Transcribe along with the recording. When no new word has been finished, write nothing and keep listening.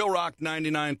Real Rock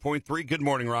 99.3. Good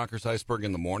morning, Rockers. Iceberg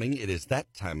in the morning. It is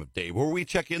that time of day where we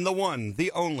check in the one,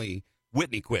 the only,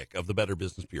 Whitney Quick of the Better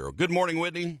Business Bureau. Good morning,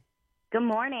 Whitney. Good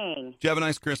morning. Did you have a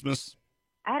nice Christmas?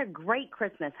 I had a great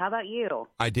Christmas. How about you?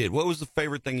 I did. What was the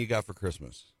favorite thing you got for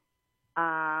Christmas?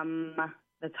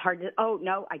 That's hard to... Oh,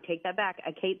 no, I take that back.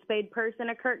 A Kate Spade purse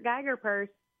and a Kurt Geiger purse.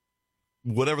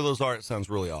 Whatever those are, it sounds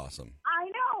really awesome. I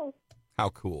know. How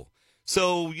cool.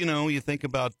 So, you think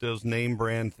about those name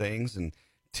brand things, and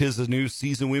 'tis a new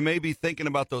season. We may be thinking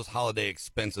about those holiday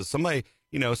expenses. Somebody,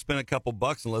 spent a couple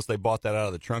bucks unless they bought that out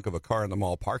of the trunk of a car in the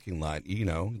mall parking lot.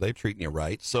 They're treating you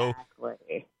right. So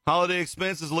Exactly. holiday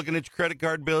expenses, looking at your credit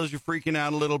card bills, you're freaking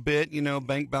out a little bit.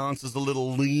 Bank balance is a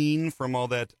little lean from all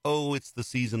that. Oh, it's the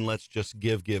season. Let's just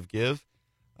give.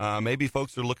 Maybe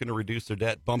folks are looking to reduce their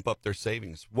debt, bump up their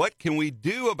savings. What can we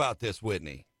do about this,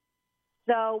 Whitney?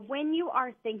 So when you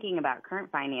are thinking about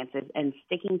current finances and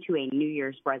sticking to a New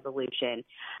Year's resolution,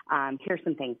 here's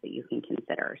some things that you can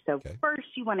consider. So First,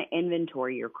 you want to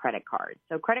inventory your credit cards.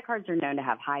 So credit cards are known to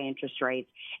have high interest rates,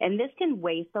 and this can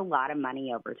waste a lot of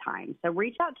money over time. So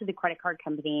reach out to the credit card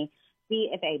company, see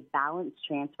if a balance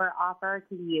transfer offer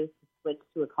can be used to switch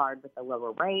to a card with a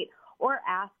lower rate, or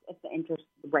ask if the interest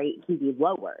rate can be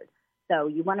lowered. So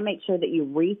you want to make sure that you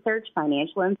research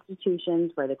financial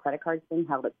institutions where the credit card's being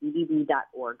held at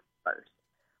bbb.org first.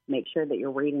 Make sure that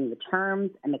you're reading the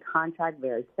terms and the contract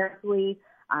very carefully.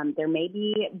 There may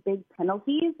be big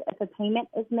penalties if a payment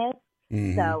is missed.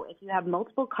 Mm-hmm. So if you have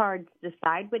multiple cards,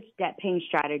 decide which debt-paying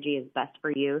strategy is best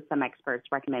for you. Some experts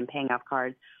recommend paying off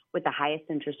cards with the highest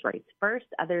interest rates first.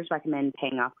 Others recommend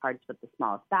paying off cards with the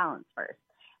smallest balance first.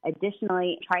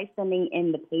 Additionally, try sending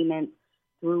in the payments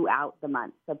throughout the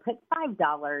month. So put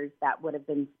 $5 that would have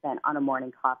been spent on a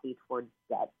morning coffee towards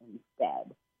debt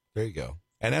instead. There you go.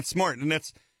 And that's smart. And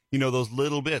that's, those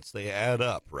little bits, they add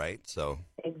up, right? So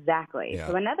exactly. Yeah.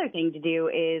 So another thing to do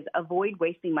is avoid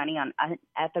wasting money on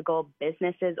unethical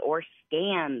businesses or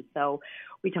scams. So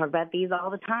we talk about these all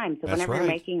the time. So whenever you're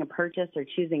making a purchase or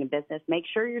choosing a business, make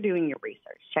sure you're doing your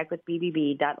research. Check with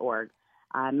bbb.org.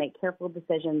 Make careful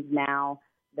decisions now.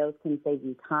 Those can save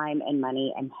you time and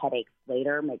money and headaches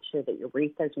later. Make sure that you're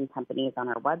researching companies on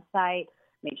our website.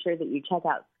 Make sure that you check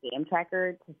out Scam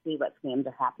Tracker to see what scams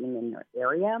are happening in your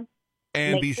area.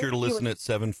 And be sure to listen at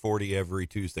 7:40 every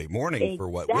Tuesday morning for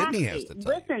what Whitney has to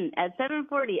tell you. Listen at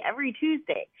 7:40 every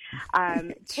Tuesday.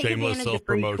 Take Shameless advantage of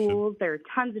free self-promotion. tools. There are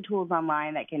tons of tools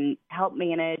online that can help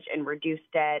manage and reduce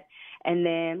debt. And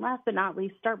then last but not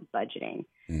least, start budgeting.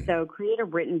 Mm-hmm. So create a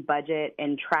written budget,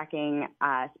 and tracking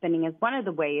spending is one of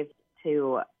the ways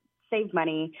to save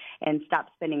money and stop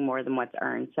spending more than what's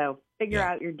earned. So figure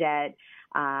out your debt.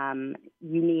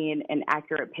 You need an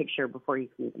accurate picture before you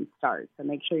can even start. So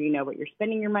make sure you know what you're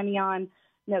spending your money on.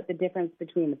 Note the difference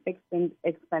between the fixed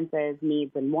expenses,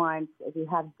 needs, and wants. If you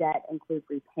have debt, include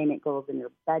repayment goals in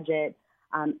your budget.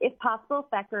 If possible,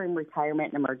 factor in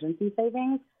retirement and emergency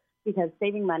savings, because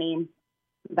saving money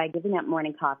by giving up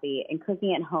morning coffee and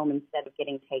cooking at home instead of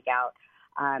getting takeout.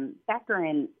 Factor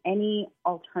in any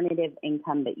alternative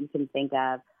income that you can think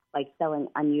of, like selling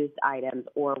unused items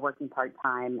or working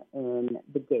part-time in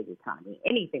the gig economy.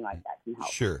 Anything like that can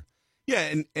help. Sure.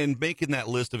 Yeah, and making that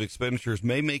list of expenditures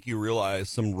may make you realize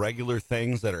some regular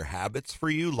things that are habits for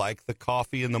you, like the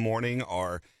coffee in the morning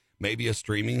or maybe a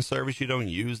streaming service you don't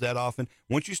use that often.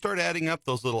 Once you start adding up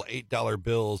those little $8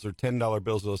 bills or $10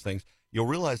 bills, those things, you'll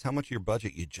realize how much of your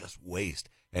budget you just waste.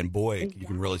 And boy, Exactly. You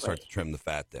can really start to trim the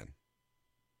fat then.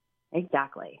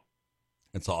 Exactly.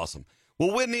 That's awesome.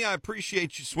 Well, Whitney, I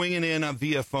appreciate you swinging in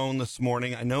via phone this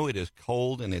morning. I know it is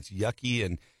cold and it's yucky,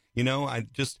 and, I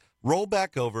just roll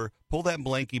back over, pull that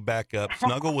blankie back up,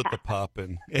 snuggle with the pup,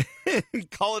 and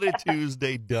call it a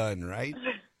Tuesday done, right?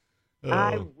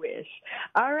 I wish.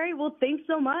 All right. Well, thanks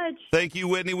so much. Thank you,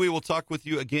 Whitney. We will talk with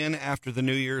you again after the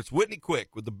new year. It's Whitney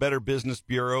Quick with the Better Business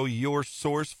Bureau, your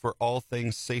source for all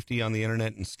things safety on the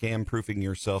internet and scam-proofing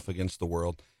yourself against the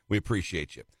world. We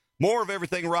appreciate you. More of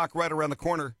Everything Rock right around the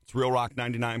corner. It's Real Rock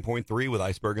 99.3 with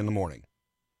Iceberg in the morning.